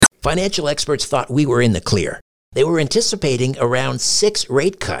Financial experts thought we were in the clear. They were anticipating around 6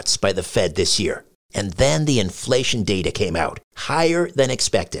 rate cuts by the Fed this year. And then the inflation data came out, higher than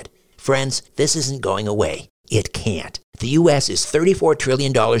expected. Friends, this isn't going away. It can't. The U.S. is $34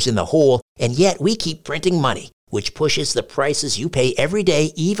 trillion in the hole, and yet we keep printing money, which pushes the prices you pay every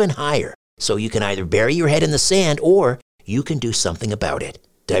day even higher. So you can either bury your head in the sand or you can do something about it.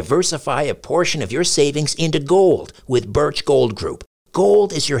 Diversify a portion of your savings into gold with Birch Gold Group.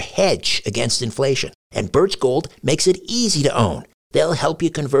 Gold is your hedge against inflation, and Birch Gold makes it easy to own. They'll help you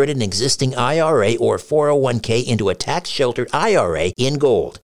convert an existing IRA or 401k into a tax-sheltered IRA in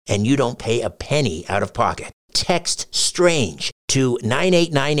gold, and you don't pay a penny out of pocket. Text STRANGE to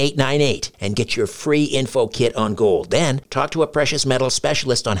 989898 and get your free info kit on gold. Then talk to a precious metal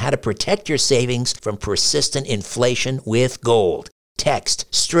specialist on how to protect your savings from persistent inflation with gold. Text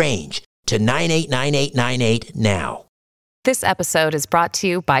STRANGE to 989898 now. This episode is brought to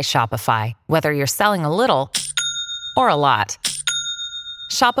you by Shopify. Whether you're selling a little or a lot,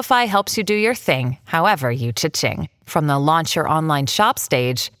 Shopify helps you do your thing, however you cha-ching. From the launch your online shop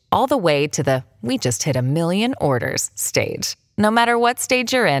stage, all the way to the we just hit 1 million orders stage. No matter what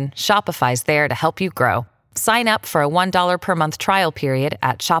stage you're in, Shopify's there to help you grow. Sign up for a $1 per month trial period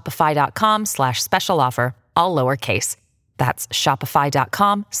at shopify.com/special offer, all lowercase. That's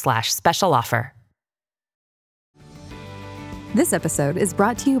shopify.com/special offer. This episode is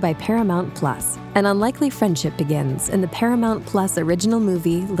brought to you by Paramount Plus. An unlikely friendship begins in the Paramount Plus original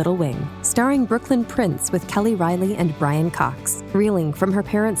movie Little Wing, starring Brooklyn Prince with Kelly Riley and Brian Cox. Reeling from her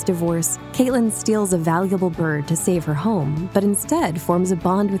parents' divorce, Caitlin steals a valuable bird to save her home, but instead forms a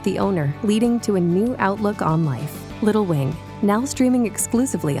bond with the owner, leading to a new outlook on life. Little Wing, now streaming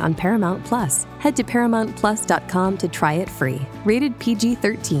exclusively on Paramount Plus. Head to ParamountPlus.com to try it free. Rated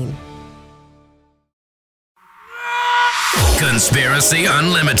PG-13. Conspiracy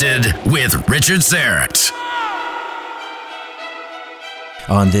Unlimited with Richard Syrett.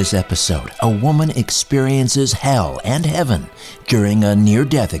 On this episode, a woman experiences hell and heaven during a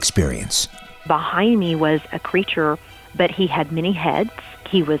near-death experience. Behind me was a creature, but he had many heads.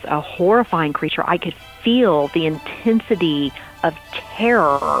 He was a horrifying creature. I could feel the intensity of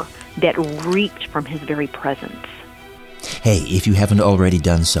terror that reeked from his very presence. Hey, if you haven't already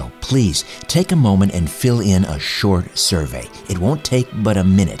done so, please take a moment and fill in a short survey. It won't take but a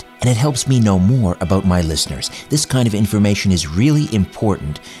minute, and it helps me know more about my listeners. This kind of information is really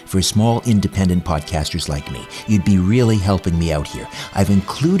important for small independent podcasters like me. You'd be really helping me out here. I've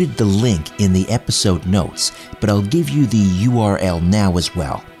included the link in the episode notes, but I'll give you the URL now as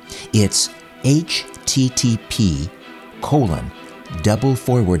well. It's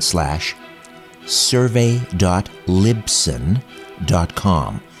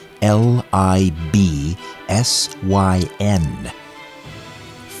http://survey.libsyn.com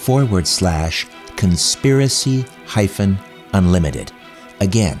LIBSYN/conspiracy-unlimited.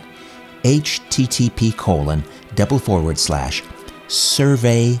 Again,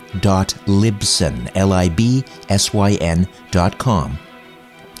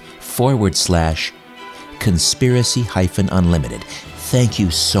 Thank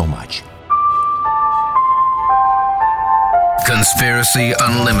you so much. Conspiracy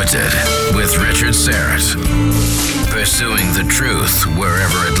Unlimited with Richard Syrett. Pursuing the truth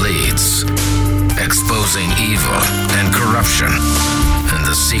wherever it leads. Exposing evil and corruption and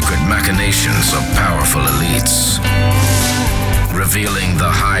the secret machinations of powerful elites. Revealing the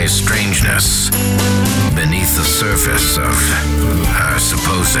high strangeness beneath the surface of our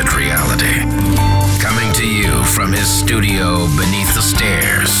supposed reality. Coming to you from his studio beneath the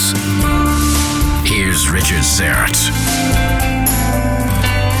stairs. Here's Richard Syrett.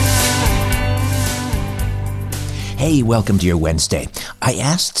 Hey, welcome to your Wednesday. I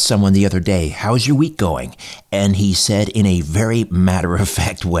asked someone the other day, how's your week going? And he said in a very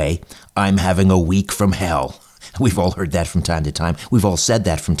matter-of-fact way, I'm having a week from hell. We've all heard that from time to time. We've all said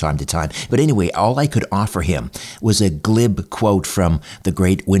that from time to time. But anyway, all I could offer him was a glib quote from the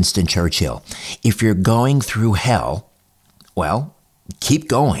great Winston Churchill. If you're going through hell, well, keep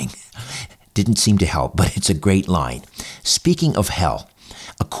going. Didn't seem to help, but it's a great line. Speaking of hell,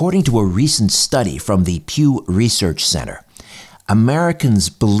 according to a recent study from the Pew Research Center, Americans'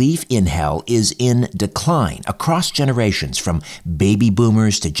 belief in hell is in decline across generations, from baby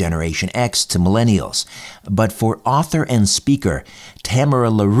boomers to Generation X to millennials. But for author and speaker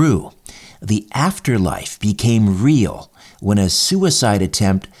Tamara LaRue, the afterlife became real when a suicide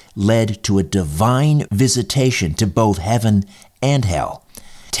attempt led to a divine visitation to both heaven and hell.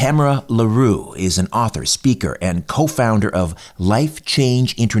 Tamara LaRue is an author, speaker, and co-founder of Life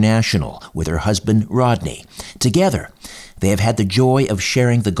Change International with her husband, Rodney. Together, They have had the joy of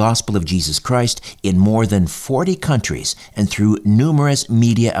sharing the gospel of Jesus Christ in more than 40 countries and through numerous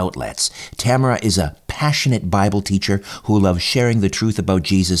media outlets. Tamara is a passionate Bible teacher who loves sharing the truth about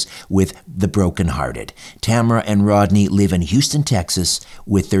Jesus with the brokenhearted. Tamara and Rodney live in Houston, Texas,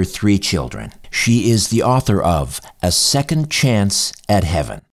 with their 3 children. She is the author of A Second Chance at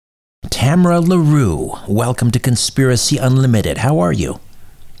Heaven. Tamara LaRue, welcome to Conspiracy Unlimited. How are you?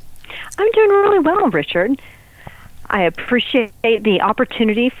 I'm doing really well, Richard. I appreciate the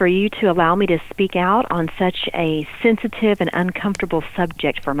opportunity for you to allow me to speak out on such a sensitive and uncomfortable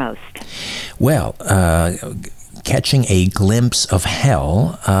subject for most. Well, catching a glimpse of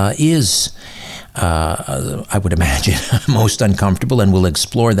hell is, I would imagine, most uncomfortable, and we'll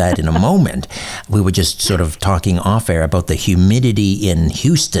explore that in a moment. We were just sort of talking off air about the humidity in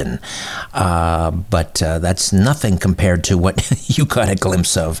Houston, but that's nothing compared to what you got a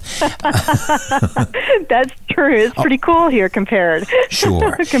glimpse of. That's true. It's pretty cool here compared.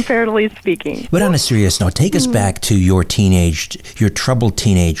 Sure. Comparatively speaking. But on a serious note, take us back to your troubled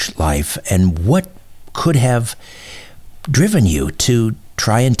teenage life, and what could have driven you to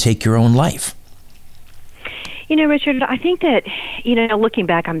try and take your own life? You know, Richard, I think that, looking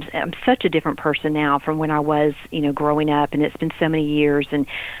back, I'm such a different person now from when I was, growing up, and it's been so many years. And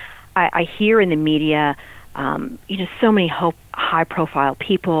I hear in the media, so many high-profile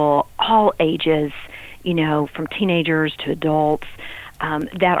people, all ages, from teenagers to adults,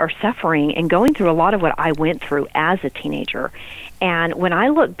 that are suffering and going through a lot of what I went through as a teenager. And when I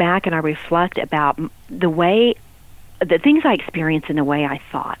look back and I reflect about the things I experienced and the way I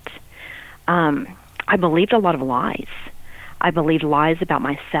thought, I believed a lot of lies. I believed lies about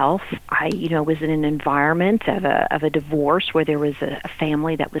myself. I, was in an environment of a divorce where there was a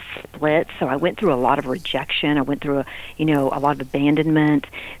family that was split. So I went through a lot of rejection. I went through a lot of abandonment,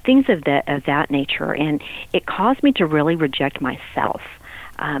 things of that nature, and it caused me to really reject myself.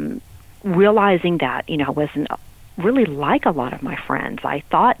 Realizing that I wasn't really like a lot of my friends. I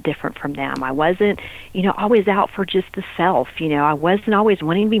thought different from them. I wasn't, always out for just the self. I wasn't always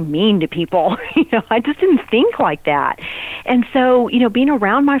wanting to be mean to people. I just didn't think like that. And so, being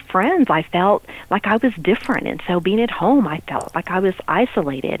around my friends, I felt like I was different. And so being at home, I felt like I was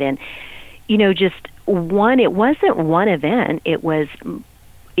isolated. And, it wasn't one event. It was an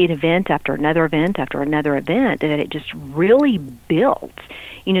event after another event after another event. And it just really built,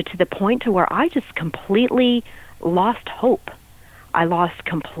 to the point to where I just completely lost hope. I lost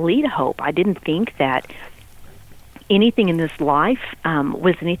complete hope. I didn't think that anything in this life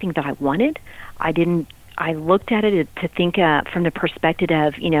was anything that I wanted. I looked at it to think from the perspective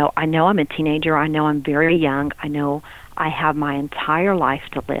of, I know I'm a teenager. I know I'm very young. I know I have my entire life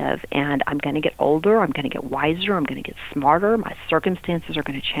to live, and I'm going to get older. I'm going to get wiser. I'm going to get smarter. My circumstances are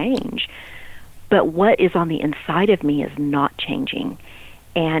going to change. But what is on the inside of me is not changing.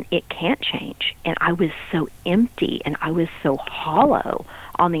 And it can't change. And I was so empty and I was so hollow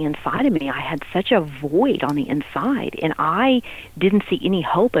on the inside of me. I had such a void on the inside, and I didn't see any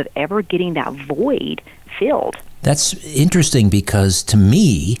hope of ever getting that void filled. That's interesting, because to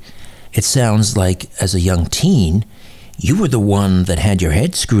me, it sounds like as a young teen, you were the one that had your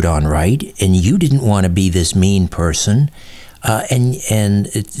head screwed on right, and you didn't want to be this mean person. And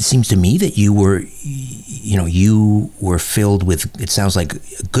it seems to me that you were filled with, it sounds like,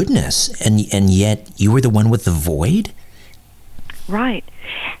 goodness, and yet you were the one with the void? Right.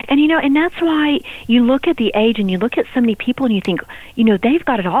 And, and that's why you look at the age and you look at so many people and you think, they've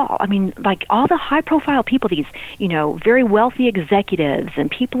got it all. I mean, like all the high-profile people, these, very wealthy executives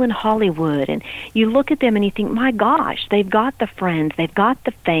and people in Hollywood, and you look at them and you think, my gosh, they've got the friends, they've got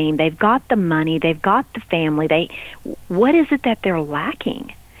the fame, they've got the money, they've got the family. What is it that they're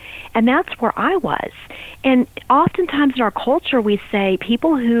lacking? And that's where I was. And oftentimes in our culture, we say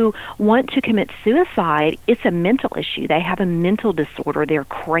people who want to commit suicide, it's a mental issue. They have a mental disorder. They're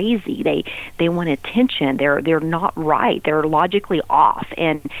crazy. They want attention. They're not right. They're logically off.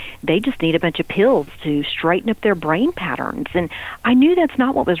 And they just need a bunch of pills to straighten up their brain patterns. And I knew that's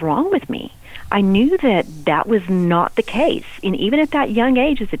not what was wrong with me. I knew that was not the case. And even at that young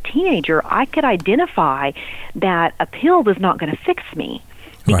age, as a teenager, I could identify that a pill was not going to fix me.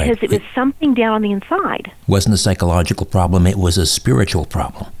 Because it was something down on the inside. It wasn't a psychological problem, it was a spiritual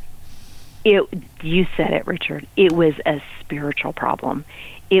problem. You said it, Richard. It was a spiritual problem.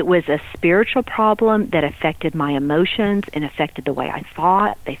 It was a spiritual problem that affected my emotions and affected the way I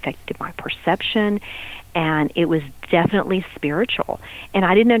thought. They affected my perception. And it was definitely spiritual. And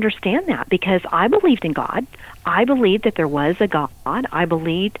I didn't understand that because I believed in God. I believed that there was a God. I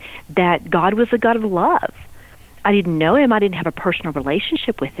believed that God was a God of love. I didn't know him. I didn't have a personal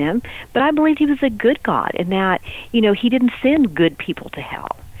relationship with him, but I believed he was a good God and that, he didn't send good people to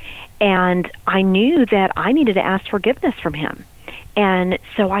hell. And I knew that I needed to ask forgiveness from him. And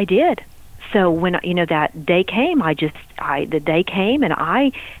so I did. So when, that day came, the day came and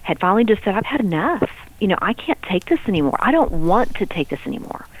I had finally just said, I've had enough. I can't take this anymore. I don't want to take this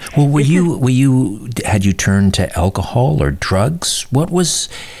anymore. Well, had you turned to alcohol or drugs? What was,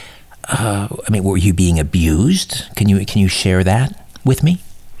 were you being abused? Can you share that with me?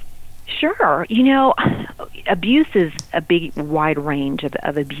 Sure. Abuse is a big, wide range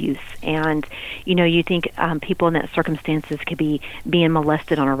of abuse. And, you think people in that circumstances could be being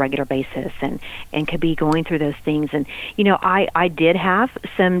molested on a regular basis and could be going through those things. And, I did have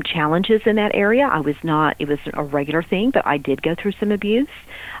some challenges in that area. It was a regular thing, but I did go through some abuse.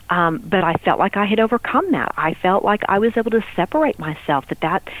 But I felt like I had overcome that. I felt like I was able to separate myself,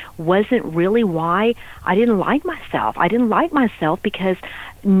 that wasn't really why I didn't like myself. I didn't like myself because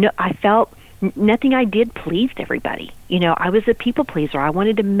I felt nothing I did pleased everybody. I was a people pleaser. I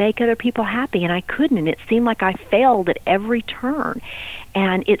wanted to make other people happy, and I couldn't. And it seemed like I failed at every turn.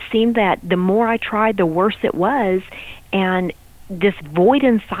 And it seemed that the more I tried, the worse it was. And this void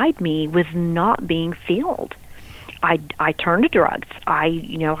inside me was not being filled. I turned to drugs.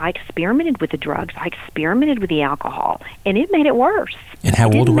 I experimented with the drugs. I experimented with the alcohol, and it made it worse. And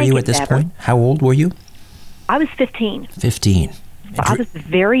how old were you at this point? How old were you? I was 15. 15. I was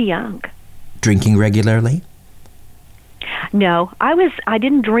very young. Drinking regularly? No, I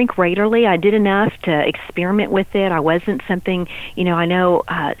didn't drink regularly. I did enough to experiment with it. I wasn't something, I know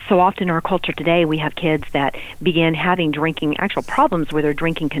so often in our culture today we have kids that begin having drinking actual problems where they're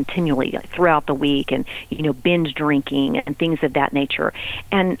drinking continually throughout the week and, binge drinking and things of that nature.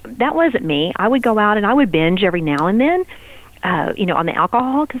 And that wasn't me. I would go out and I would binge every now and then. On the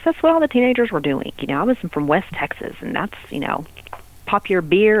alcohol, because that's what all the teenagers were doing. I was from West Texas, and that's, pop your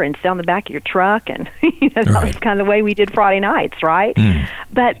beer and sit on the back of your truck, and that was kind of the way we did Friday nights, right?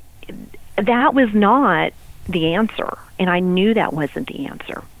 But that was not the answer, and I knew that wasn't the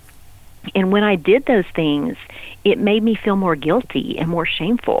answer. And when I did those things, it made me feel more guilty and more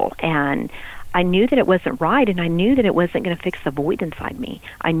shameful, and I knew that it wasn't right, and I knew that it wasn't going to fix the void inside me.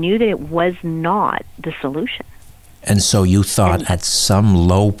 I knew that it was not the solution. And so you thought at some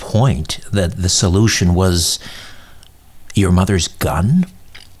low point that the solution was your mother's gun?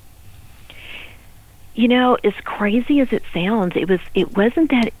 As crazy as it sounds, it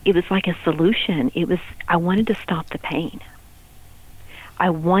wasn't that it was like a solution. It was, I wanted to stop the pain. I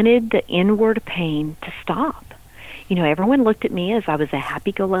wanted the inward pain to stop. Everyone looked at me as I was a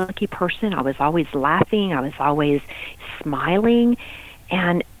happy-go-lucky person. I was always laughing. I was always smiling.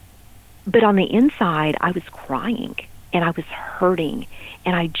 But on the inside, I was crying, and I was hurting,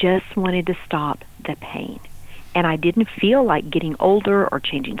 and I just wanted to stop the pain. And I didn't feel like getting older or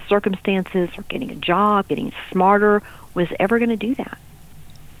changing circumstances or getting a job, getting smarter was ever going to do that.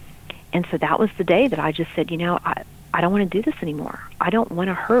 And so that was the day that I just said, I don't want to do this anymore. I don't want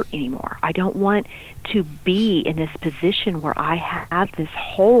to hurt anymore. I don't want to be in this position where I have this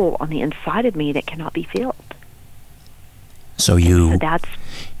hole on the inside of me that cannot be filled. So that's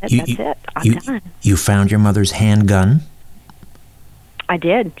it. I'm done. You found your mother's handgun? I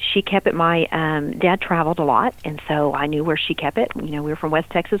did. She kept it. My dad traveled a lot, and so I knew where she kept it. We were from West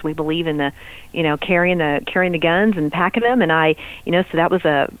Texas. We believe in the, carrying the guns and packing them, and I, so that was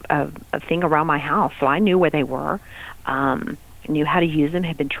a thing around my house. So I knew where they were, knew how to use them,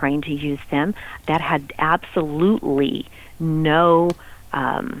 had been trained to use them. That had absolutely no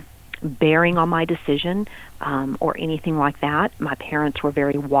bearing on my decision or anything like that. My parents were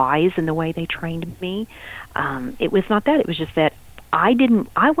very wise in the way they trained me. It was not that. It was just that I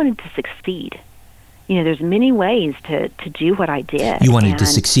wanted to succeed. There's many ways to do what I did. You wanted to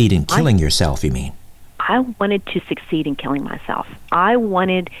succeed in killing yourself, you mean? I wanted to succeed in killing myself. I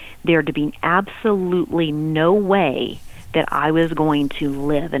wanted there to be absolutely no way that I was going to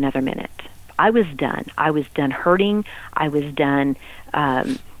live another minute. I was done. I was done hurting. I was done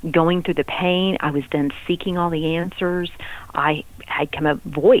going through the pain. I was done seeking all the answers. I had come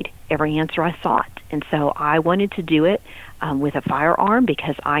avoid every answer I sought. And so I wanted to do it with a firearm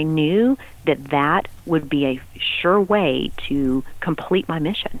because I knew that would be a sure way to complete my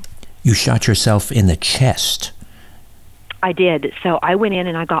mission. You shot yourself in the chest. I did. So I went in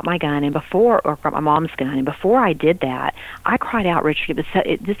and I got my gun, and or my mom's gun, and before I did that, I cried out, Richard.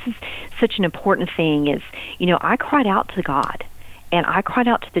 This is such an important thing. I cried out to God, and I cried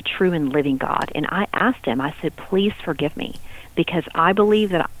out to the true and living God, and I asked Him. I said, "Please forgive me, because I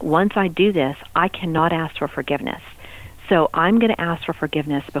believe that once I do this, I cannot ask for forgiveness. So I'm going to ask for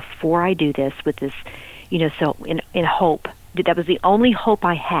forgiveness before I do this with this, So in hope, that was the only hope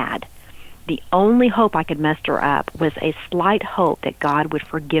I had. The only hope I could muster up was a slight hope that God would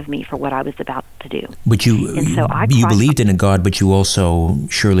forgive me for what I was about to do. But you believed in a God, but you also,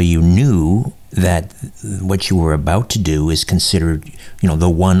 surely you knew that what you were about to do is considered, the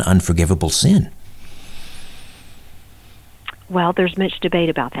one unforgivable sin. Well, there's much debate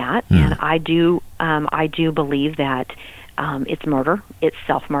about that, and I do believe that it's murder, it's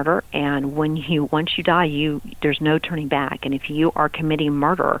self-murder, and once you die, there's no turning back. And if you are committing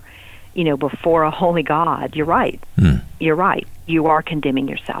murder, before a holy God, you're right. You're right. You are condemning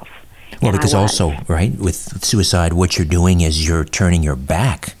yourself. Well, because also, right, with suicide, what you're doing is you're turning your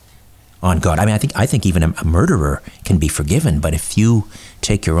back on God. I mean, I think even a murderer can be forgiven, but if you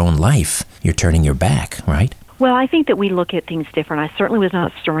take your own life, you're turning your back, right? Well, I think that we look at things different. I certainly was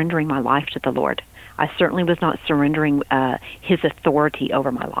not surrendering my life to the Lord. I certainly was not surrendering His authority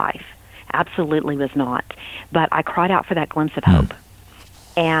over my life. Absolutely was not. But I cried out for that glimpse of hope.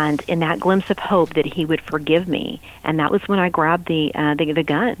 And in that glimpse of hope that He would forgive me, and that was when I grabbed the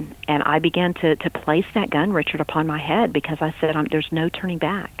gun, and I began to place that gun, Richard, upon my head, because I said, there's no turning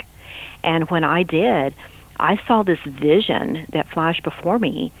back. And when I did, I saw this vision that flashed before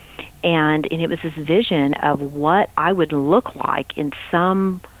me, and it was this vision of what I would look like in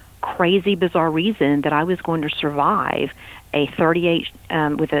some crazy, bizarre reason that I was going to survive a 38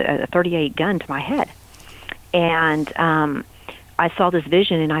 with a 38 gun to my head. And I saw this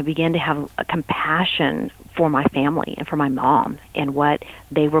vision, and I began to have a compassion for my family and for my mom and what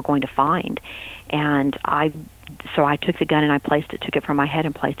they were going to find. And so I took the gun and I took it from my head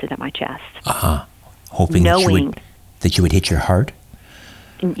and placed it at my chest. Hoping that you would hit your heart?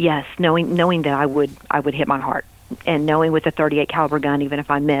 Yes, knowing that I would hit my heart, and knowing with a 38 caliber gun, even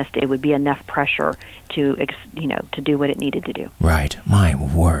if I missed, it would be enough pressure to do what it needed to do. Right. My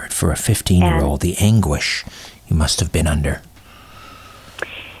word, for a 15-year-old, the anguish you must have been under.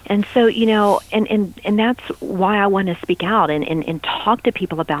 And so, and that's why I want to speak out and talk to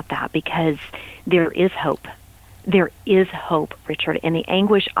people about that, because there is hope. There is hope, Richard. And the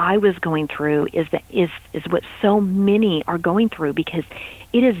anguish I was going through is what so many are going through, because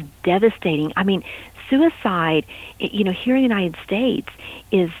it is devastating. I mean, suicide, here in the United States,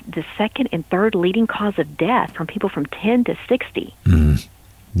 is the second and third leading cause of death from people from 10 to 60.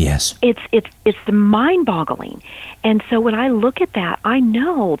 Yes. It's the mind-boggling. And so when I look at that, I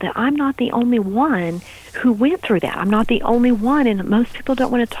know that I'm not the only one who went through that. I'm not the only one, and most people don't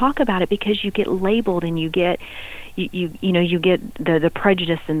want to talk about it because you get labeled and you get you get the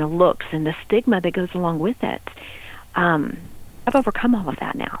prejudice and the looks and the stigma that goes along with it. I've overcome all of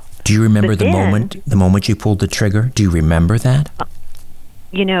that now. Do you remember the moment you pulled the trigger? Do you remember that?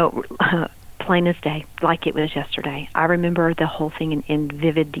 Plain as day, like it was yesterday. I remember the whole thing in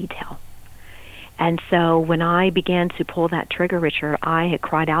vivid detail. And so when I began to pull that trigger, Richard, I had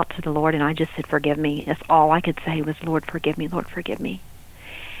cried out to the Lord, and I just said, forgive me. That's all I could say was, Lord, forgive me, Lord, forgive me.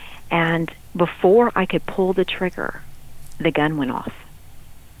 And before I could pull the trigger, the gun went off.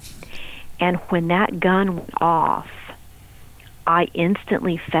 And when that gun went off, I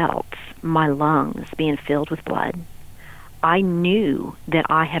instantly felt my lungs being filled with blood. I knew that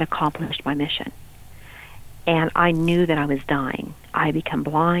I had accomplished my mission, and I knew that I was dying. I had become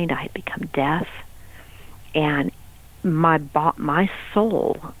blind, I had become deaf, and my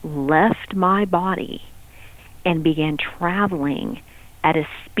soul left my body and began traveling at a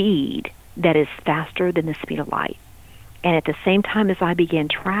speed that is faster than the speed of light. And at the same time as I began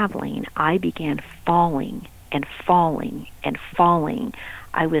traveling, I began falling and falling and falling.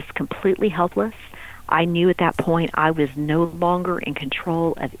 I was completely helpless. I knew at that point I was no longer in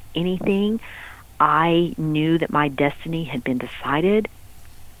control of anything. I knew that my destiny had been decided,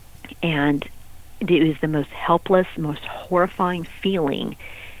 and it was the most helpless, most horrifying feeling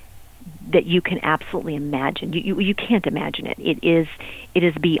that you can absolutely imagine. You can't imagine it. It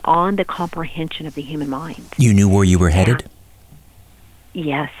is beyond the comprehension of the human mind. You knew where you were headed?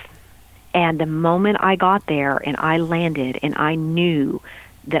 Yes. And the moment I got there and I landed and I knew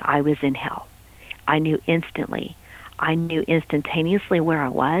that I was in hell, I knew instantly. I knew instantaneously where I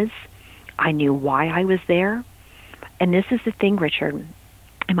was. I knew why I was there. And this is the thing, Richard,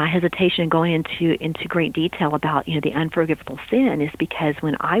 and my hesitation going into great detail about, the unforgivable sin is because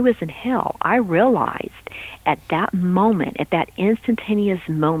when I was in hell, I realized at that moment, at that instantaneous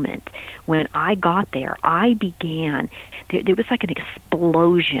moment, when I got there, there was like an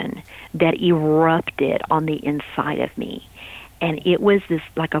explosion that erupted on the inside of me. And it was this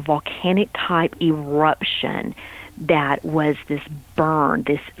like a volcanic type eruption that was this burn,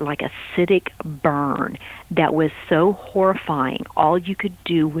 this like acidic burn that was so horrifying. All you could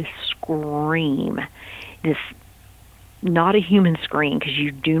do was scream. This, not a human scream, because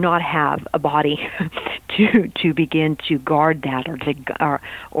you do not have a body to begin to guard that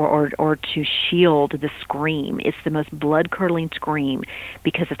or to shield the scream. It's the most blood-curdling scream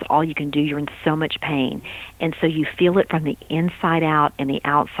because it's all you can do. You're in so much pain. And so you feel it from the inside out and the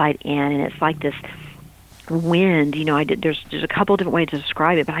outside in, and it's like this wind. There's a couple different ways to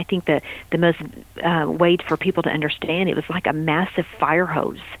describe it, but I think that the most way for people to understand it was like a massive fire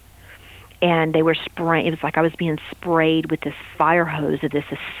hose. And they were spraying. It was like I was being sprayed with this fire hose of this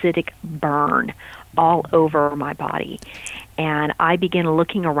acidic burn all over my body. And I began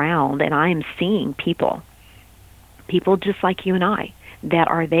looking around, and I am seeing people just like you and I, that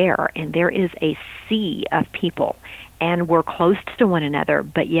are there. And there is a sea of people. And we're close to one another,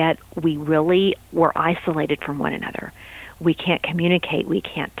 but yet we really were isolated from one another. We can't communicate. We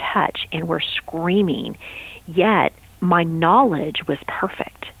can't touch. And we're screaming. Yet my knowledge was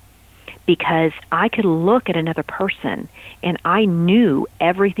perfect, because I could look at another person and I knew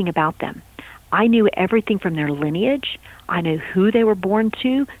everything about them. I knew everything from their lineage. I knew who they were born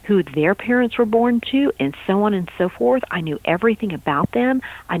to, who their parents were born to, and so on and so forth. I knew everything about them.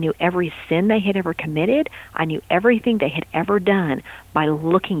 I knew every sin they had ever committed. I knew everything they had ever done by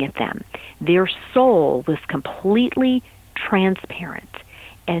looking at them. Their soul was completely transparent,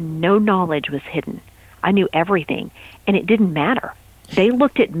 and no knowledge was hidden. I knew everything, and it didn't matter. They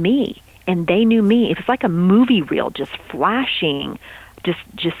looked at me, and they knew me. It was like a movie reel, just flashing, just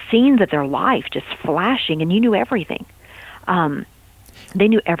scenes of their life, just flashing, and you knew everything. They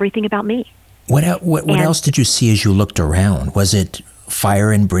knew everything about me. What else did you see as you looked around? Was it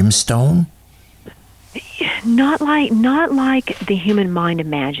fire and brimstone? Not like the human mind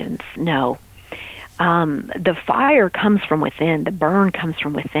imagines. No. The fire comes from within. The burn comes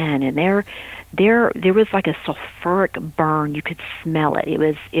from within, and there was like a sulfuric burn. You could smell it.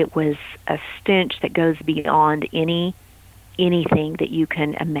 It was a stench that goes beyond anything that you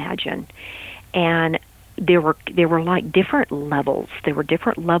can imagine. And there were like different levels. There were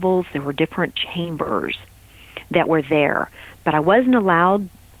different chambers that were there. But I wasn't allowed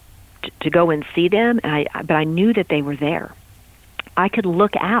to go and see them, but I knew that they were there. I could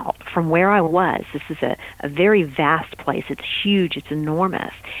look out from where I was. This is a very vast place. It's huge. It's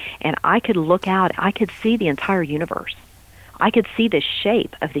enormous. And I could look out. I could see the entire universe. I could see the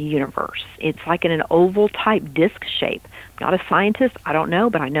shape of the universe. It's like in an oval-type disc shape. I'm not a scientist. I don't know,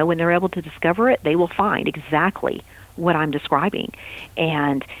 but I know when they're able to discover it, they will find exactly what I'm describing.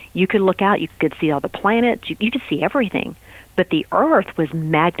 And you could look out. You could see all the planets. You could see everything. But the Earth was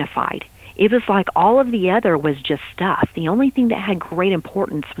magnified. It was like all of the other was just stuff. The only thing that had great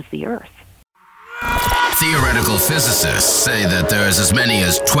importance was the Earth. Theoretical physicists say that there's as many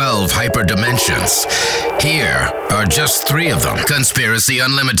as 12 hyperdimensions. Here are just 3 of them. Conspiracy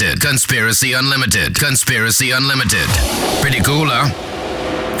Unlimited, Conspiracy Unlimited, Conspiracy Unlimited. Pretty cool, huh?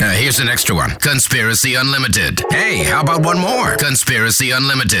 Here's an extra one. Conspiracy Unlimited. Hey, how about one more? Conspiracy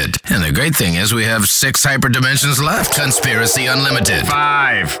Unlimited. And the great thing is we have 6 hyperdimensions left. Conspiracy Unlimited.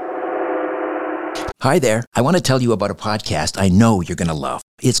 5. Hi there. I want to tell you about a podcast I know you're going to love.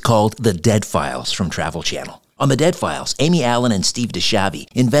 It's called The Dead Files from Travel Channel. On The Dead Files, Amy Allen and Steve DeShavi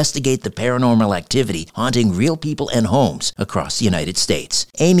investigate the paranormal activity haunting real people and homes across the United States.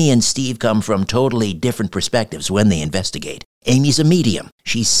 Amy and Steve come from totally different perspectives when they investigate. Amy's a medium.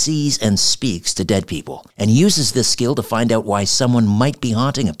 She sees and speaks to dead people and uses this skill to find out why someone might be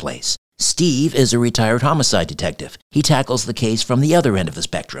haunting a place. Steve is a retired homicide detective. He tackles the case from the other end of the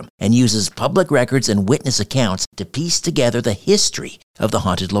spectrum and uses public records and witness accounts to piece together the history of the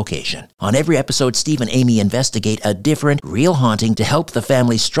haunted location. On every episode, Steve and Amy investigate a different, real haunting to help the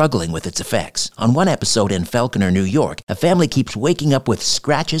family struggling with its effects. On one episode in Falconer, New York, a family keeps waking up with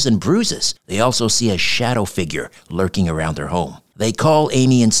scratches and bruises. They also see a shadow figure lurking around their home. They call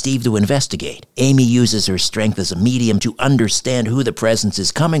Amy and Steve to investigate. Amy uses her strength as a medium to understand who the presence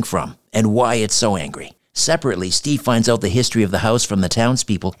is coming from and why it's so angry. Separately, Steve finds out the history of the house from the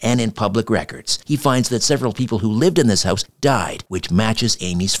townspeople and in public records. He finds that several people who lived in this house died, which matches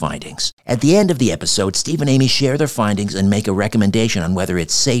Amy's findings. At the end of the episode, Steve and Amy share their findings and make a recommendation on whether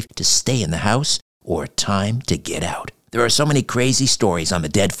it's safe to stay in the house or time to get out. There are so many crazy stories on The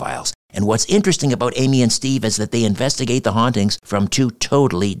Dead Files, and what's interesting about Amy and Steve is that they investigate the hauntings from 2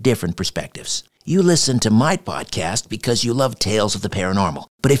 totally different perspectives. You listen to my podcast because you love tales of the paranormal,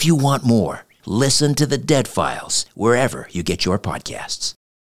 but if you want more, listen to The Dead Files wherever you get your podcasts.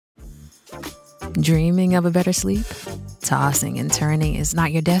 Dreaming of a better sleep? Tossing and turning is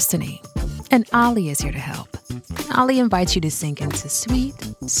not your destiny. And Ollie is here to help. Ollie invites you to sink into sweet,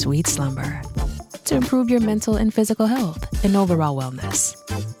 sweet slumber to improve your mental and physical health and overall wellness.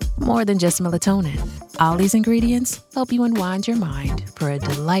 More than just melatonin, Ollie's ingredients help you unwind your mind for a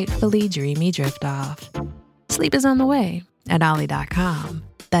delightfully dreamy drift off. Sleep is on the way at Ollie.com.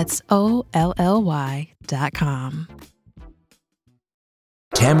 That's OLLY.com.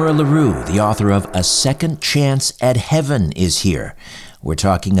 Tamara LaRue, the author of A Second Chance at Heaven, is here. We're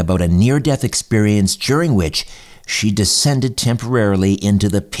talking about a near-death experience during which she descended temporarily into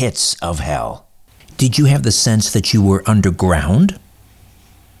the pits of hell. Did you have the sense that you were underground?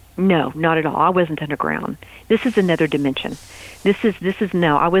 No, not at all. I wasn't underground. This is another dimension.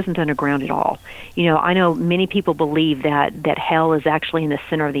 No, I wasn't underground at all. You know, I know many people believe that hell is actually in the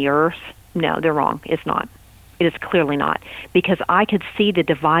center of the earth. No, they're wrong. It's not. It is clearly not, because I could see the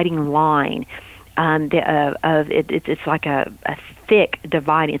dividing line. It's like a thick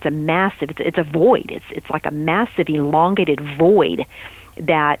dividing. It's a massive. It's a void. It's like a massive elongated void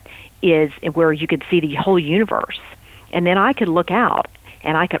that is where you could see the whole universe. And then I could look out,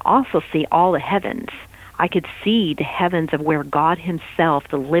 and I could also see all the heavens. I could see the heavens of where God himself,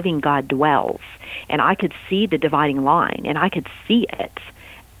 the living God, dwells. And I could see the dividing line, and I could see it.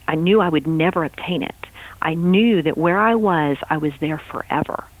 I knew I would never obtain it. I knew that where I was there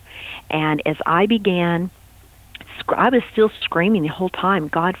forever. And as I began, I was still screaming the whole time,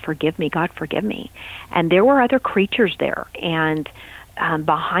 God, forgive me, God, forgive me. And there were other creatures there. And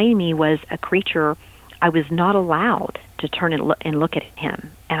behind me was a creature. I was not allowed to turn and look at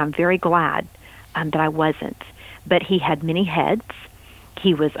him. And I'm very glad that I wasn't. But he had many heads.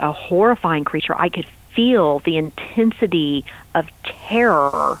 He was a horrifying creature. I could feel the intensity of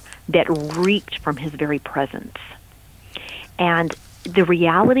terror that reeked from his very presence. And the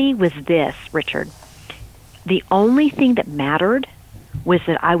reality was this, Richard. The only thing that mattered was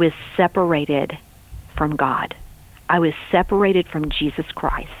that I was separated from God. I was separated from Jesus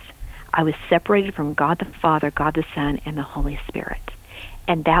Christ. I was separated from God the Father, God the Son, and the Holy Spirit.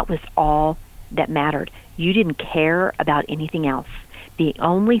 And that was all that mattered. You didn't care about anything else. The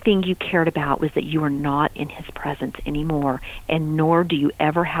only thing you cared about was that you were not in his presence anymore, and nor do you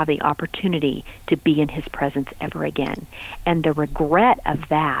ever have the opportunity to be in his presence ever again. And the regret of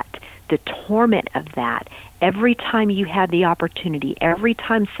that, the torment of that, every time you had the opportunity, every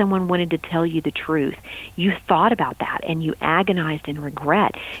time someone wanted to tell you the truth, you thought about that and you agonized in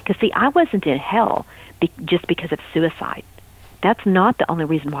regret. Because, see, I wasn't in hell just because of suicide. That's not the only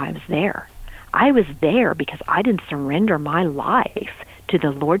reason why I was there. I was there because I didn't surrender my life to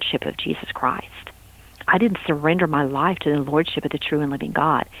the lordship of Jesus Christ. I didn't surrender my life to the lordship of the true and living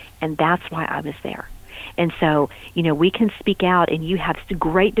God, and that's why I was there. And so, you know, we can speak out, and you have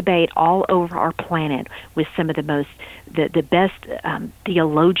great debate all over our planet with some of the best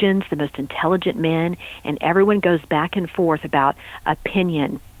theologians, the most intelligent men, and everyone goes back and forth about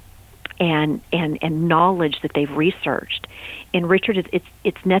opinion and knowledge that they've researched. And Richard,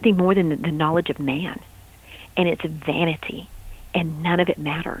 it's nothing more than the knowledge of man, and it's vanity, and none of it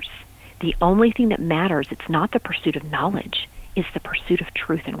matters. The only thing that matters, it's not the pursuit of knowledge, it's the pursuit of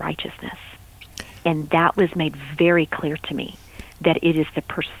truth and righteousness. And that was made very clear to me, that it is the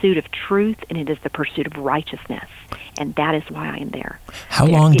pursuit of truth and it is the pursuit of righteousness, and that is why I am there. How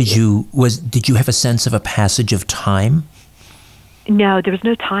long did you have a sense of a passage of time? No, there was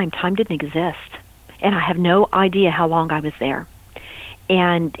no time. Time didn't exist. And I have no idea how long I was there.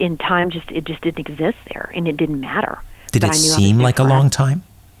 And in time, it just didn't exist there, and it didn't matter. Did it seem like a long time?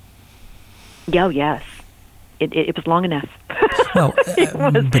 Oh, yes. It was long enough. Well,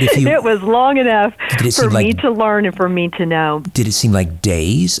 it was long enough for me to learn and for me to know. Did it seem like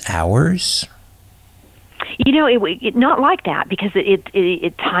days, hours? You know, it not like that, because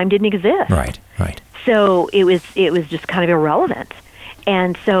time didn't exist. Right. So it was just kind of irrelevant.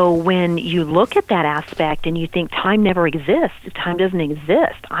 And so when you look at that aspect and you think time never exists, time doesn't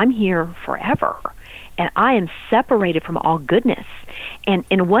exist, I'm here forever, and I am separated from all goodness.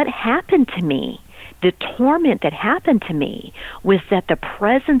 And what happened to me, the torment that happened to me, was that the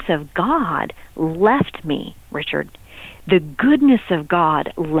presence of God left me, Richard. The goodness of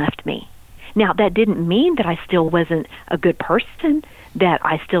God left me. Now, that didn't mean that I still wasn't a good person, that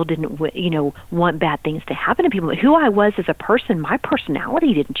I still didn't, want bad things to happen to people. Who I was as a person, my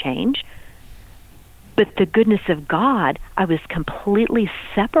personality didn't change. But the goodness of God, I was completely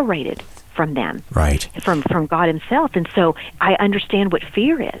separated from them. Right. From God himself. And so I understand what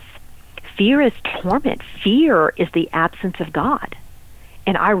fear is. Fear is torment. Fear is the absence of God.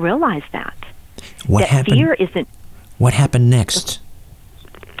 And I realize that. What happened? Fear isn't... What happened next?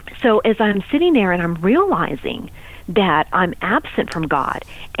 So as I'm sitting there and I'm realizing that I'm absent from God.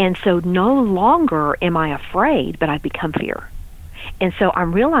 And so no longer am I afraid, but I've become fear. And so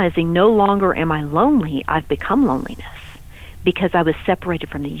I'm realizing no longer am I lonely, I've become loneliness because I was separated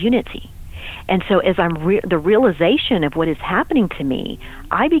from the unity. And so as the realization of what is happening to me,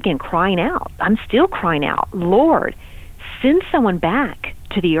 I began crying out. I'm still crying out, Lord, send someone back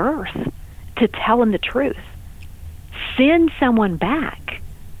to the earth to tell them the truth. Send someone back.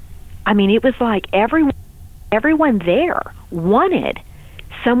 I mean, it was like everyone there wanted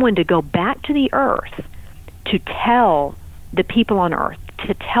someone to go back to the earth to tell the people on earth,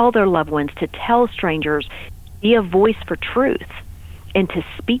 to tell their loved ones, to tell strangers, be a voice for truth, and to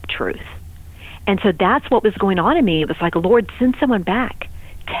speak truth. And so that's what was going on in me. It was like, Lord, send someone back.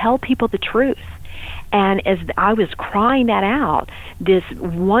 Tell people the truth. And as I was crying that out, this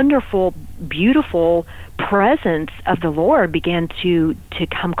wonderful, beautiful presence of the Lord began to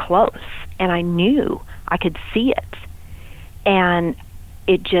come close. And I knew I could see it. And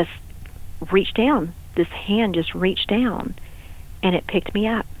it just reached down. This hand just reached down, and it picked me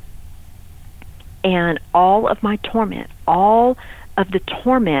up. And all of my torment, all of the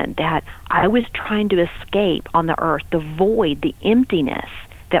torment that I was trying to escape on the earth, the void, the emptiness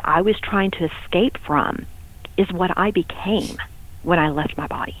that I was trying to escape from, is what I became when I left my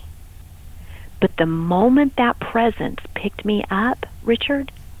body. But the moment that presence picked me up,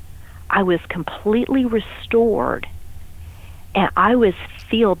 Richard, I was completely restored. And I was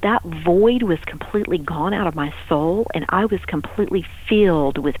filled, that void was completely gone out of my soul, and I was completely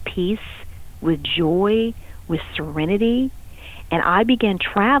filled with peace, with joy, with serenity. And I began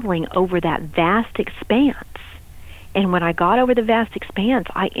traveling over that vast expanse. And when I got over the vast expanse,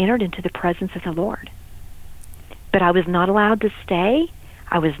 I entered into the presence of the Lord. But I was not allowed to stay.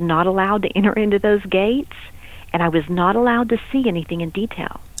 I was not allowed to enter into those gates. And I was not allowed to see anything in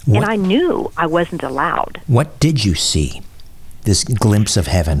detail. And I knew I wasn't allowed. What did you see? This glimpse of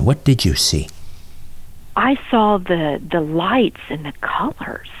heaven, what did you see? I saw the lights and the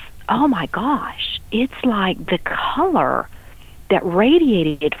colors. Oh my gosh. It's like the color that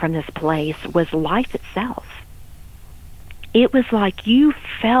radiated from this place was life itself. It was like you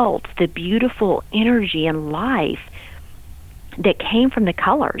felt the beautiful energy and life that came from the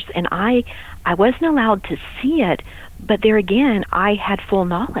colors. And I wasn't allowed to see it, but there again, I had full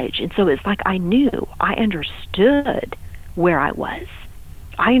knowledge. And so it's like I knew, I understood where I was.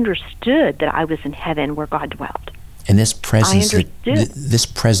 I understood that I was in heaven where God dwelt. And this presence, this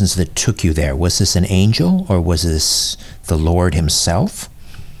presence that took you there, was this an angel or was this the Lord himself?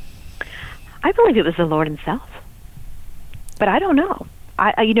 I believe it was the Lord himself, but I don't know.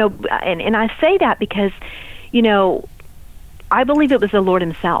 And I say that because, I believe it was the Lord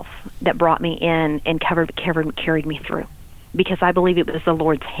himself that brought me in and carried me through, because I believe it was the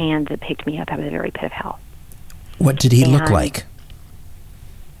Lord's hand that picked me up out of the very pit of hell. What did he look like?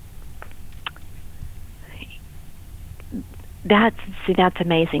 That's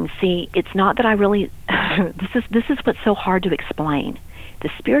amazing. See, it's not that I really. This is what's so hard to explain. The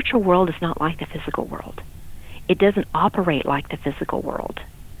spiritual world is not like the physical world. It doesn't operate like the physical world,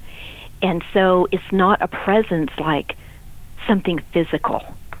 and so it's not a presence like something physical.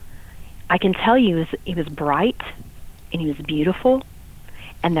 I can tell you, he was bright, and he was beautiful,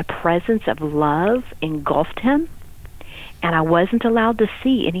 and the presence of love engulfed him. And I wasn't allowed to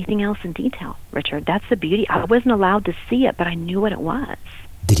see anything else in detail, Richard. That's the beauty. I wasn't allowed to see it, but I knew what it was.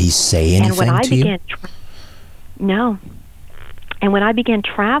 Did he say anything and when I to began you? No. And when I began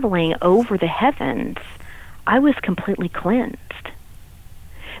traveling over the heavens, I was completely cleansed.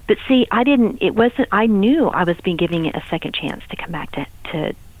 But see, I knew I was being given a second chance to come back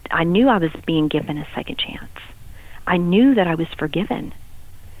to I knew I was being given a second chance. I knew that I was forgiven.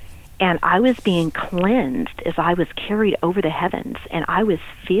 And I was being cleansed as I was carried over the heavens, and I was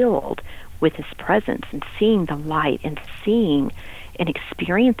filled with his presence and seeing the light and seeing and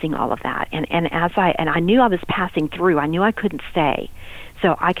experiencing all of that. And I knew I was passing through. I knew I couldn't stay.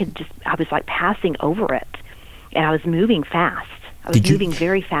 So I was like passing over it, and I was moving fast. I was moving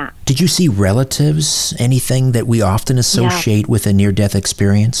very fast. Did you see relatives, anything that we often associate with a near-death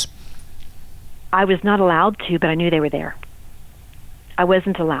experience? I was not allowed to, but I knew they were there. I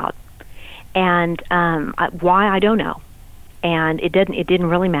wasn't allowed. And why, I don't know. And it didn't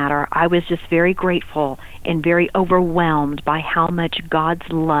really matter. I was just very grateful and very overwhelmed by how much God's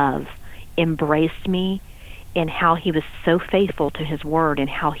love embraced me, and how he was so faithful to his word, and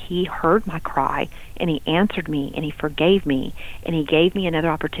how he heard my cry, and he answered me, and he forgave me, and he gave me another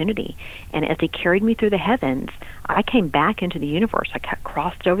opportunity. And as he carried me through the heavens, I came back into the universe. I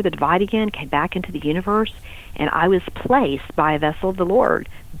crossed over the divide again, came back into the universe, and I was placed by a vessel of the Lord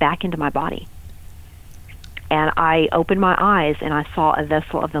back into my body. And I opened my eyes, and I saw a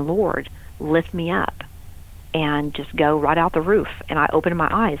vessel of the Lord lift me up and just go right out the roof. And I opened my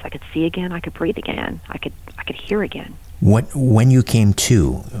eyes. I could see again. I could breathe again. I could hear again. When you came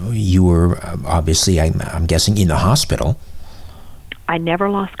to, you were obviously, I'm guessing, in the hospital. I never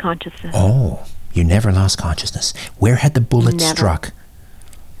lost consciousness. Oh, you never lost consciousness. Where had the bullet struck?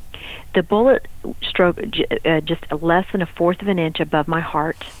 The bullet struck just less than 1/4 of an inch above my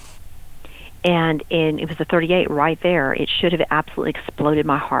heart. And it was a .38 right there. It should have absolutely exploded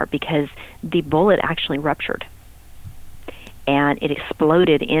my heart because the bullet actually ruptured. And it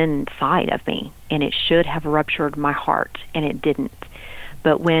exploded inside of me. And it should have ruptured my heart, and it didn't.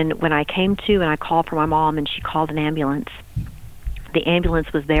 But when I came to and I called for my mom and she called an ambulance, the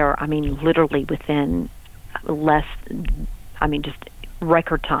ambulance was there, literally within just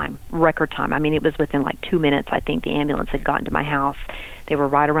record time. It was within like 2 minutes, I think the ambulance had gotten to my house. They were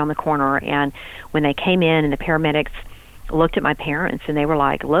right around the corner, and when they came in and the paramedics looked at my parents and they were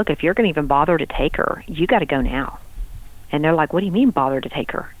like, look, if you're going to even bother to take her, you got to go now. And they're like, what do you mean bother to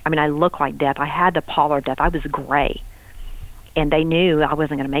take her? I looked like death. I had the pallor of death. I was gray. And they knew I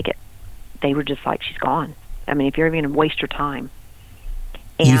wasn't going to make it. They were just like, she's gone. If you're even going to waste your time.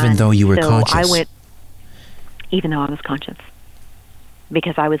 And even though you were conscious? Even though I was conscious.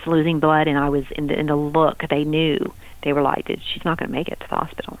 Because I was losing blood and I was in the look, they knew. They were like, she's not going to make it to the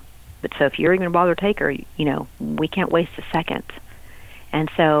hospital. But so if you're even going to bother to take her, we can't waste a second. And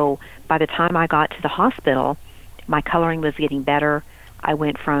so by the time I got to the hospital, my coloring was getting better. I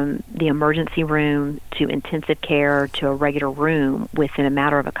went from the emergency room to intensive care to a regular room within a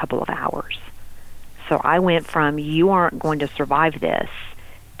matter of a couple of hours. So I went from, you aren't going to survive this,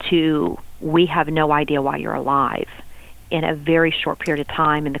 to, we have no idea why you're alive, in a very short period of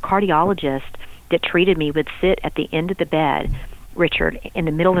time. And the cardiologist that treated me would sit at the end of the bed, Richard, in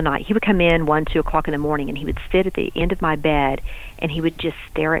the middle of the night. He would come in 1, 2 o'clock in the morning, and he would sit at the end of my bed, and he would just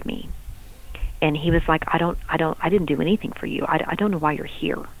stare at me. And he was like, I didn't do anything for you. I don't know why you're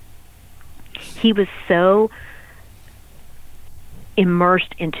here. He was so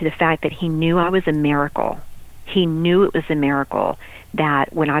immersed into the fact that he knew I was a miracle. He knew it was a miracle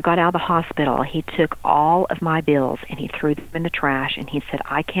that when I got out of the hospital, he took all of my bills and he threw them in the trash, and he said,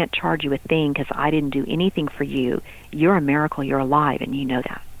 I can't charge you a thing because I didn't do anything for you. You're a miracle. You're alive, and you know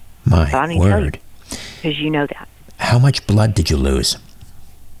that. My word. Because you know that. How much blood did you lose?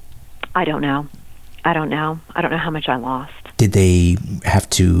 I don't know. I don't know how much I lost. Were they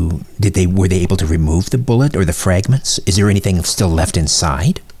able to remove the bullet or the fragments? Is there anything still left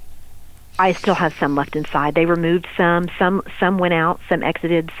inside? I still have some left inside. They removed some went out, some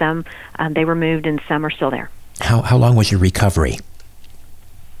exited, some they removed, and some are still there. How long was your recovery?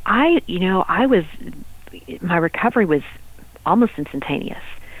 My recovery was almost instantaneous.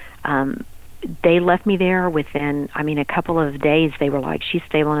 They left me there within, a couple of days. They were like, she's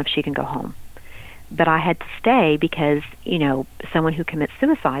stable enough, she can go home. But I had to stay because, someone who commits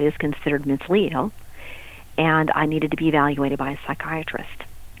suicide is considered mentally ill, and I needed to be evaluated by a psychiatrist.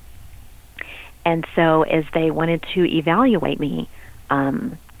 And so as they wanted to evaluate me,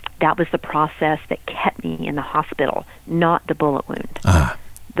 that was the process that kept me in the hospital, not the bullet wound.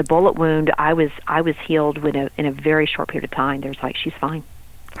 The bullet wound, I was healed in a very short period of time. There's like, she's fine.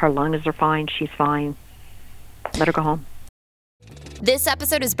 Her lungs are fine. She's fine. Let her go home. This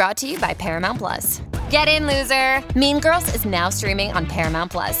episode is brought to you by Paramount Plus. Get in, loser! Mean Girls is now streaming on Paramount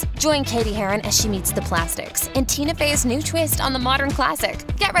Plus. Join Katie Heron as she meets the plastics in Tina Fey's new twist on the modern classic.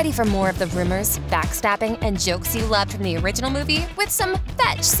 Get ready for more of the rumors, backstabbing, and jokes you loved from the original movie with some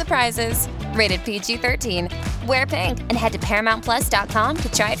fetch surprises. Rated PG-13. Wear pink and head to ParamountPlus.com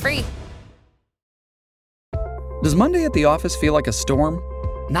to try it free. Does Monday at the office feel like a storm?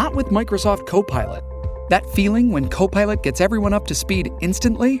 Not with Microsoft Copilot. That feeling when Copilot gets everyone up to speed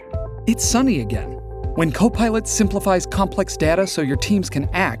instantly? It's sunny again. When Copilot simplifies complex data so your teams can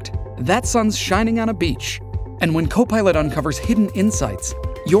act, that sun's shining on a beach. And when Copilot uncovers hidden insights,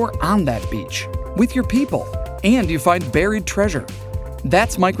 you're on that beach with your people, and you find buried treasure.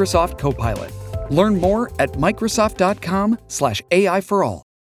 That's Microsoft Copilot. Learn more at Microsoft.com/AI for all.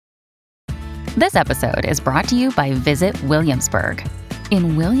 This episode is brought to you by Visit Williamsburg.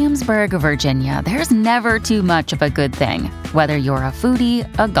 In Williamsburg, Virginia, there's never too much of a good thing. Whether you're a foodie,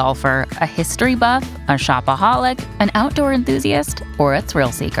 a golfer, a history buff, a shopaholic, an outdoor enthusiast, or a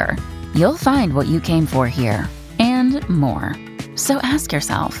thrill seeker, you'll find what you came for here and more. So ask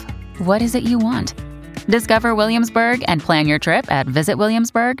yourself, what is it you want? Discover Williamsburg and plan your trip at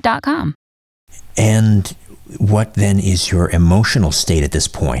visitwilliamsburg.com. And what then is your emotional state at this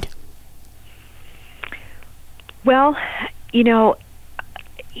point? Well,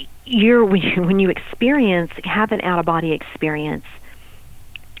 when you have an out-of-body experience,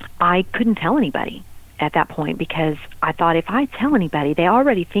 I couldn't tell anybody at that point, because I thought, if I tell anybody, they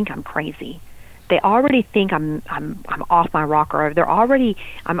already think I'm crazy. They already think I'm off my rocker.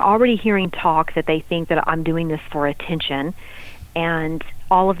 I'm already hearing talk that they think that I'm doing this for attention, and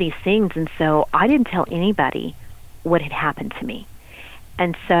all of these things. And so I didn't tell anybody what had happened to me.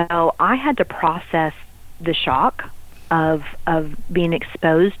 And so I had to process the shock of being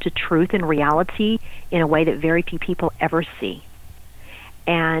exposed to truth and reality in a way that very few people ever see,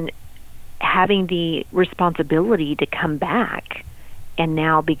 and having the responsibility to come back and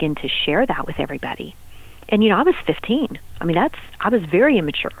now begin to share that with everybody. And, I was 15. I was very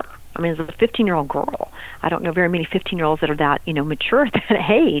immature. As a 15-year-old girl, I don't know very many 15-year-olds that are that, mature at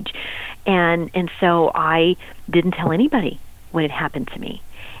that age. And so I didn't tell anybody what had happened to me.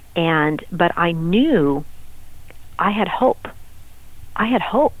 But I knew I had hope. I had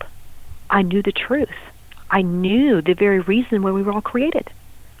hope. I knew the truth. I knew the very reason why we were all created.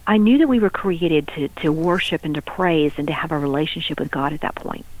 I knew that we were created to worship and to praise and to have a relationship with God at that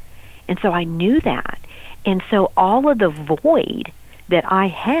point. And so I knew that. And so all of the void that I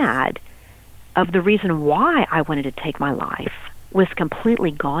had of the reason why I wanted to take my life was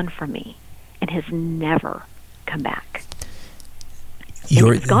completely gone from me and has never come back.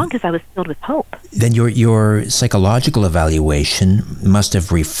 It's gone because I was filled with hope. Then your psychological evaluation must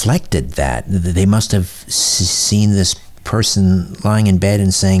have reflected that. They must have seen this person lying in bed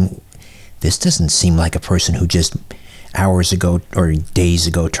and saying, this doesn't seem like a person who just hours ago or days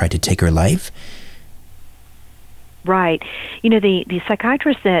ago tried to take her life. Right. The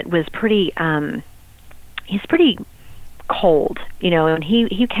psychiatrist that was pretty, he's pretty cold, and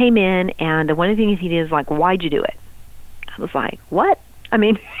he came in, and one of the things he did is like, why'd you do it? I was like, what?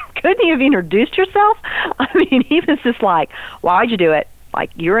 Couldn't you have introduced yourself? He was just like, why'd you do it? Like,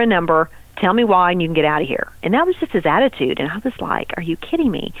 you're a number. Tell me why, and you can get out of here. And that was just his attitude. And I was like, are you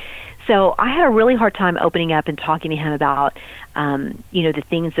kidding me? So I had a really hard time opening up and talking to him about, the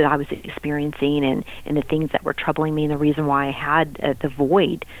things that I was experiencing and the things that were troubling me and the reason why I had the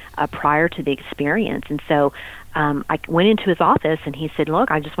void prior to the experience. And so I went into his office, and he said,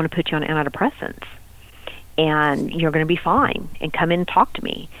 look, I just want to put you on antidepressants, and you're going to be fine, and come in and talk to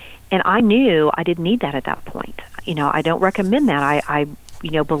me. And I knew I didn't need that at that point. I don't recommend that. I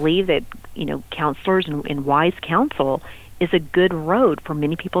believe that, counselors and wise counsel is a good road for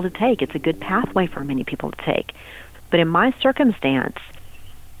many people to take. It's a good pathway for many people to take. But in my circumstance,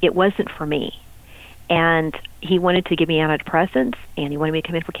 it wasn't for me. And he wanted to give me antidepressants, and he wanted me to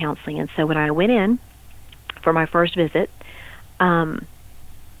come in for counseling. And so when I went in for my first visit, I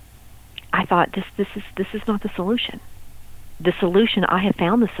thought, this is not the solution. The solution, I have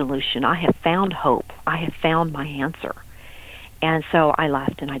found the solution. I have found hope. I have found my answer. And so I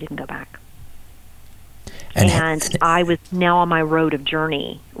left, and I didn't go back. And I was now on my road of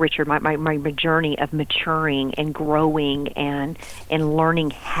journey, Richard, my journey of maturing and growing and learning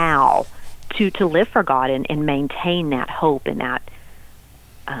how to live for God and maintain that hope and that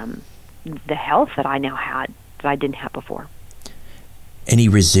the health that I now had that I didn't have before. Any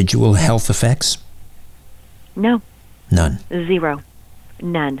residual health effects? No. None. Zero.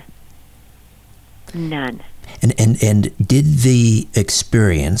 None. And did the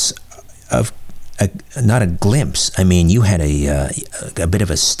experience of not a glimpse? You had a bit of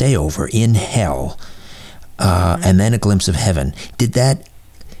a stayover in hell, and then a glimpse of heaven. Did that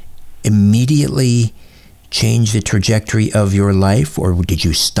immediately change the trajectory of your life, or did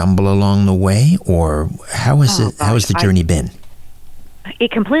you stumble along the way, or how has the journey been?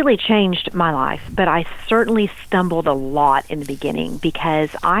 It completely changed my life, but I certainly stumbled a lot in the beginning because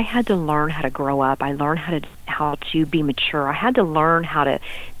I had to learn how to grow up. I learned how to be mature. I had to learn how to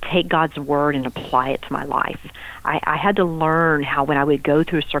take God's word and apply it to my life. I had to learn how when I would go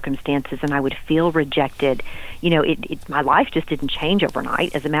through circumstances and I would feel rejected, my life just didn't change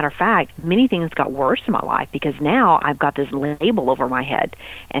overnight. As a matter of fact, many things got worse in my life because now I've got this label over my head,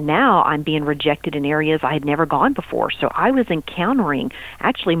 and now I'm being rejected in areas I had never gone before. So I was encountering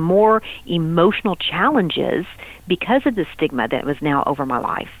actually more emotional challenges because of the stigma that was now over my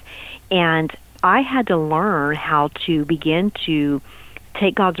life. And I had to learn how to begin to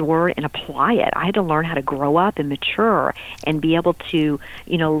take God's word and apply it. I had to learn how to grow up and mature and be able to,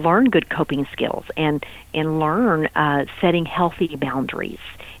 learn good coping skills and learn setting healthy boundaries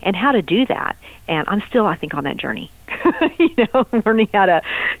and how to do that. And I'm still, I think, on that journey, learning how to,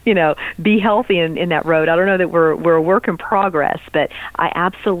 be healthy in that road. I don't know that we're a work in progress, but I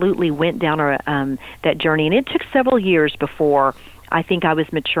absolutely went down that journey. And it took several years before I think I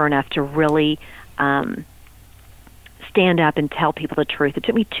was mature enough to really stand up and tell people the truth. It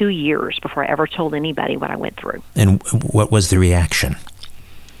took me 2 years before I ever told anybody what I went through. And what was the reaction?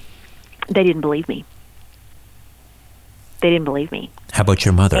 They didn't believe me. They didn't believe me. How about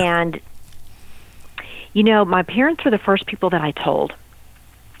your mother? And, my parents were the first people that I told.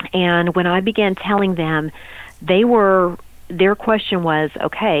 And when I began telling them, their question was,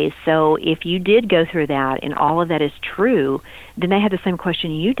 okay, so if you did go through that and all of that is true, then they had the same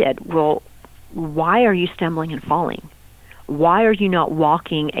question you did. Well, why are you stumbling and falling? Why are you not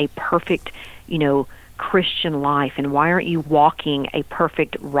walking a perfect, Christian life? And why aren't you walking a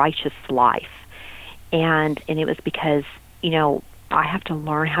perfect righteous life? And it was because, I have to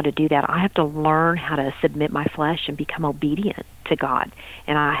learn how to do that. I have to learn how to submit my flesh and become obedient to God.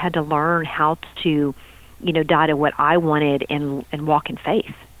 And I had to learn how to, die to what I wanted and walk in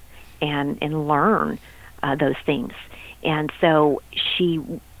faith and learn those things. And so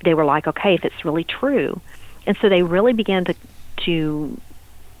they were like, okay, if it's really true. And so they really began to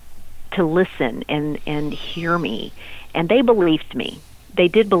listen and hear me. And they believed me. They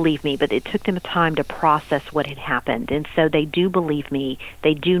did believe me, but it took them time to process what had happened. And so they do believe me.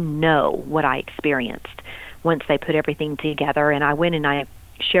 They do know what I experienced once they put everything together. And I went and I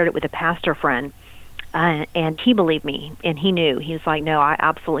shared it with a pastor friend, and he believed me, and he knew. He was like, no, I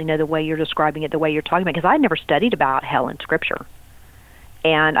absolutely know the way you're describing it, the way you're talking about it, because I never studied about hell in Scripture.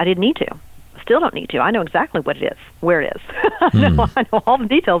 And I didn't need to. Still don't need to. I know exactly what it is, where it is. I know all the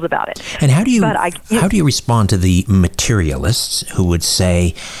details about it. And how do you respond to the materialists who would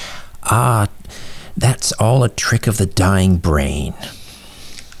say, that's all a trick of the dying brain?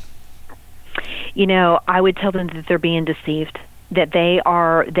 I would tell them that they're being deceived, that they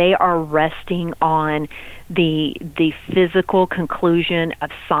are resting on the physical conclusion of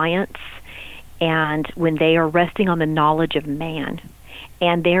science, and when they are resting on the knowledge of man.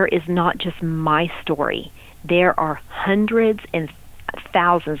 And there is not just my story. There are hundreds and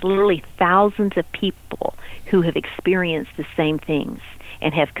thousands, literally thousands of people who have experienced the same things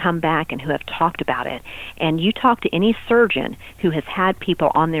and have come back and who have talked about it. And you talk to any surgeon who has had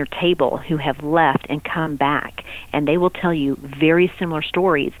people on their table who have left and come back, and they will tell you very similar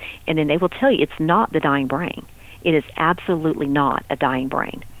stories, and then they will tell you it's not the dying brain. It is absolutely not a dying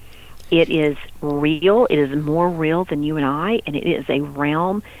brain. It is real. It is more real than you and I, and it is a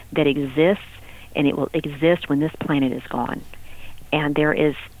realm that exists, and it will exist when this planet is gone. And there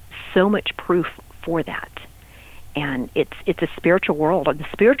is so much proof for that. And it's a spiritual world. The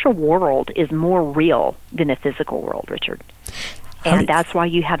spiritual world is more real than the physical world, Richard. And that's why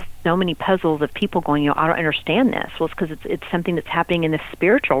you have so many puzzles of people going, I don't understand this. Well, it's because it's something that's happening in the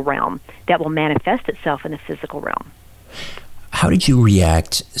spiritual realm that will manifest itself in the physical realm. How did you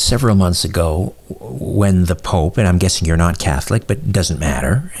react several months ago when the Pope, and I'm guessing you're not Catholic, but it doesn't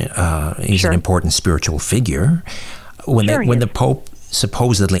matter, he's an important spiritual figure, when the Pope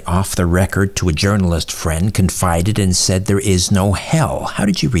supposedly off the record to a journalist friend confided and said there is no hell? How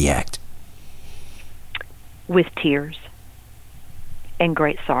did you react? With tears and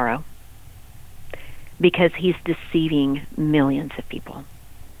great sorrow, because he's deceiving millions of people.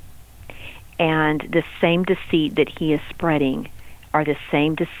 And the same deceit that he is spreading are the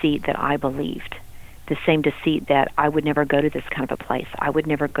same deceit that I believed. The same deceit that I would never go to this kind of a place. I would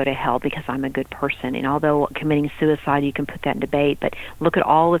never go to hell because I'm a good person. And although committing suicide, you can put that in debate, but look at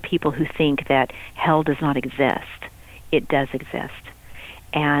all the people who think that hell does not exist. It does exist.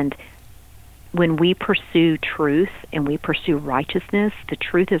 And when we pursue truth and we pursue righteousness, the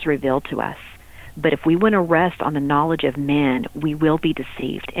truth is revealed to us. But if we want to rest on the knowledge of men, we will be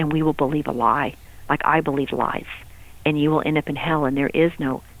deceived, and we will believe a lie, like I believe lies. And you will end up in hell, and there is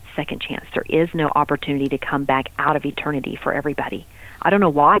no second chance. There is no opportunity to come back out of eternity for everybody. I don't know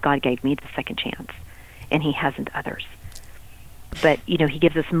why God gave me the second chance, and he hasn't others. But, he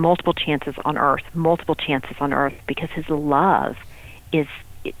gives us multiple chances on earth, because his love is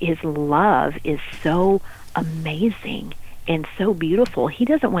so amazing and so beautiful. He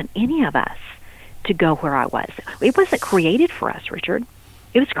doesn't want any of us to go where I was. It wasn't created for us, Richard.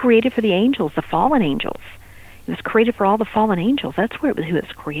 It was created for the angels, the fallen angels. It was created for all the fallen angels. That's who it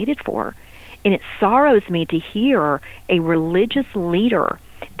was created for. And it sorrows me to hear a religious leader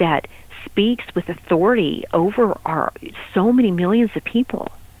that speaks with authority over so many millions of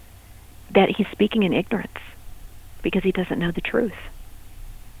people, that he's speaking in ignorance because he doesn't know the truth.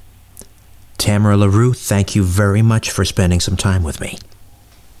 Tamara LaRue, thank you very much for spending some time with me.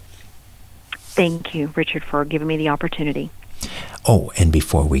 Thank you, Richard, for giving me the opportunity. Oh, and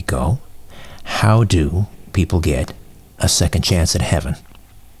before we go, how do people get a second chance at heaven?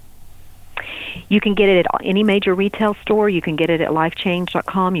 You can get it at any major retail store. You can get it at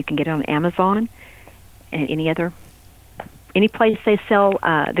lifechange.com. You can get it on Amazon and any other any place they sell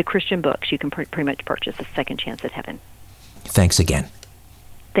the Christian books, you can pretty much purchase A Second Chance at Heaven. Thanks again.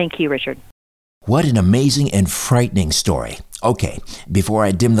 Thank you, Richard. What an amazing and frightening story. Okay, before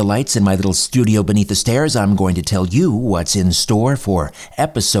I dim the lights in my little studio beneath the stairs, I'm going to tell you what's in store for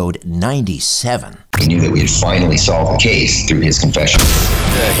episode 97. He knew that we had finally solved the case through his confession.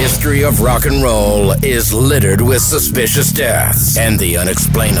 The history of rock and roll is littered with suspicious deaths and the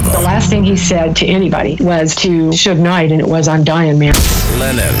unexplainable. The last thing he said to anybody was to Suge Knight, and it was, "I'm dying, man."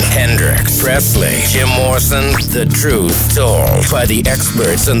 Lennon, Hendrix, Presley, Jim Morrison, the truth told by the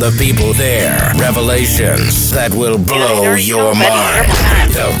experts and the people there. Revelations that will blow your mind.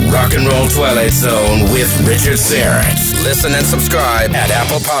 The Rock and Roll Twilight Zone with Richard Syrett. Listen and subscribe at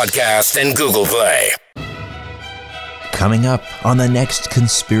Apple Podcast and Google Play. Coming up on the next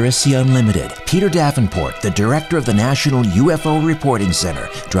Conspiracy Unlimited, Peter Davenport, the director of the National UFO Reporting Center,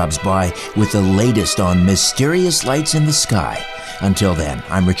 drops by with the latest on mysterious lights in the sky. Until then,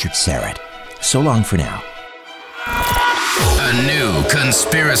 I'm Richard Syrett. So long for now. A new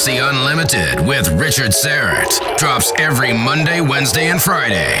Conspiracy Unlimited with Richard Syrett drops every Monday, Wednesday, and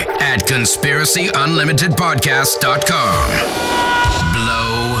Friday at conspiracyunlimitedpodcast.com.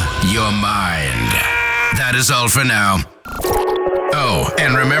 Blow your mind. That is all for now. Oh,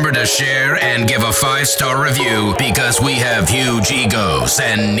 and remember to share and give a 5-star review because we have huge egos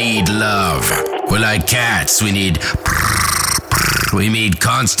and need love. We're like cats. We need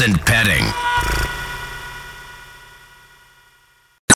constant petting.